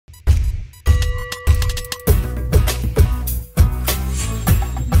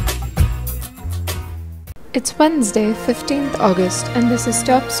It's Wednesday, 15th August, and this is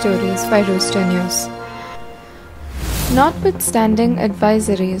Top Stories by ROOSTER News. Notwithstanding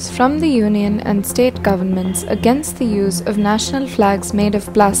advisories from the union and state governments against the use of national flags made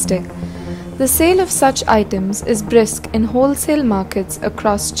of plastic, the sale of such items is brisk in wholesale markets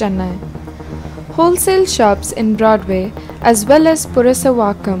across Chennai. Wholesale shops in Broadway, as well as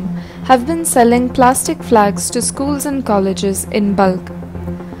Purasavakkam, have been selling plastic flags to schools and colleges in bulk.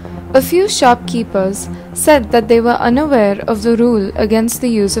 A few shopkeepers said that they were unaware of the rule against the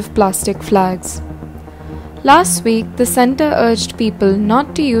use of plastic flags. Last week, the centre urged people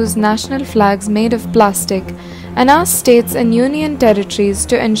not to use national flags made of plastic and asked states and union territories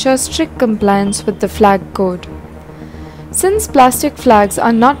to ensure strict compliance with the flag code. Since plastic flags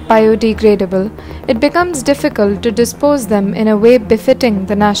are not biodegradable, it becomes difficult to dispose them in a way befitting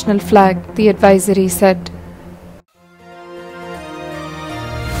the national flag, the advisory said.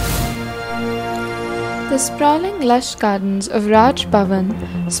 The sprawling lush gardens of Raj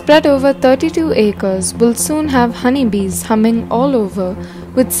Bhavan, spread over 32 acres, will soon have honeybees humming all over,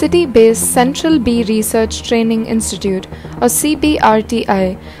 with city-based Central Bee Research Training Institute or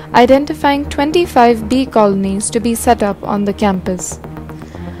CBRTI identifying 25 bee colonies to be set up on the campus.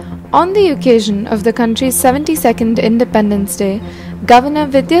 On the occasion of the country's 72nd Independence Day, Governor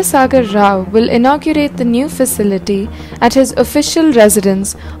Vidyasagar Rao will inaugurate the new facility at his official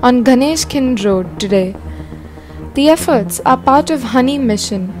residence on Ganesh Khind Road today. The efforts are part of Honey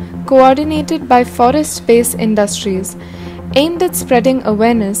Mission, coordinated by forest-based industries, aimed at spreading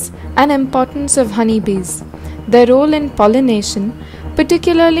awareness and importance of honeybees, their role in pollination,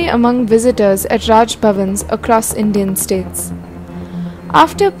 particularly among visitors at Raj Bhavans across Indian states.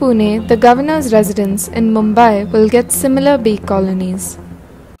 After Pune, the governor's residence in Mumbai will get similar bee colonies.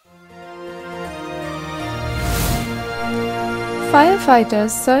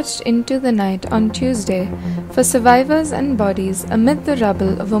 Firefighters searched into the night on Tuesday for survivors and bodies amid the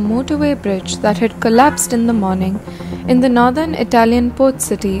rubble of a motorway bridge that had collapsed in the morning in the northern Italian port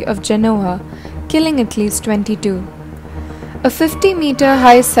city of Genoa, killing at least 22. A 50-meter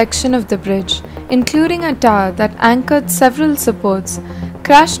high section of the bridge, including a tower that anchored several supports,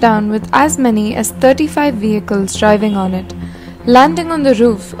 crashed down with as many as 35 vehicles driving on it, landing on the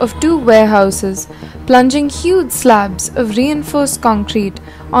roof of two warehouses, plunging huge slabs of reinforced concrete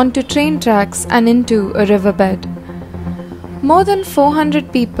onto train tracks and into a riverbed. More than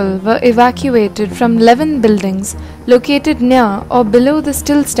 400 people were evacuated from 11 buildings located near or below the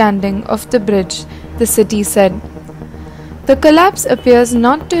still standing of the bridge, the city said. The collapse appears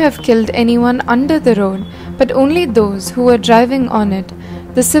not to have killed anyone under the road, but only those who were driving on it,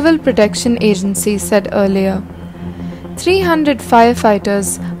 the Civil Protection Agency said earlier. 300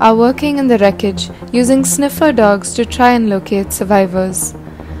 firefighters are working in the wreckage using sniffer dogs to try and locate survivors.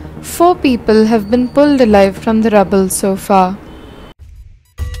 4 people have been pulled alive from the rubble so far.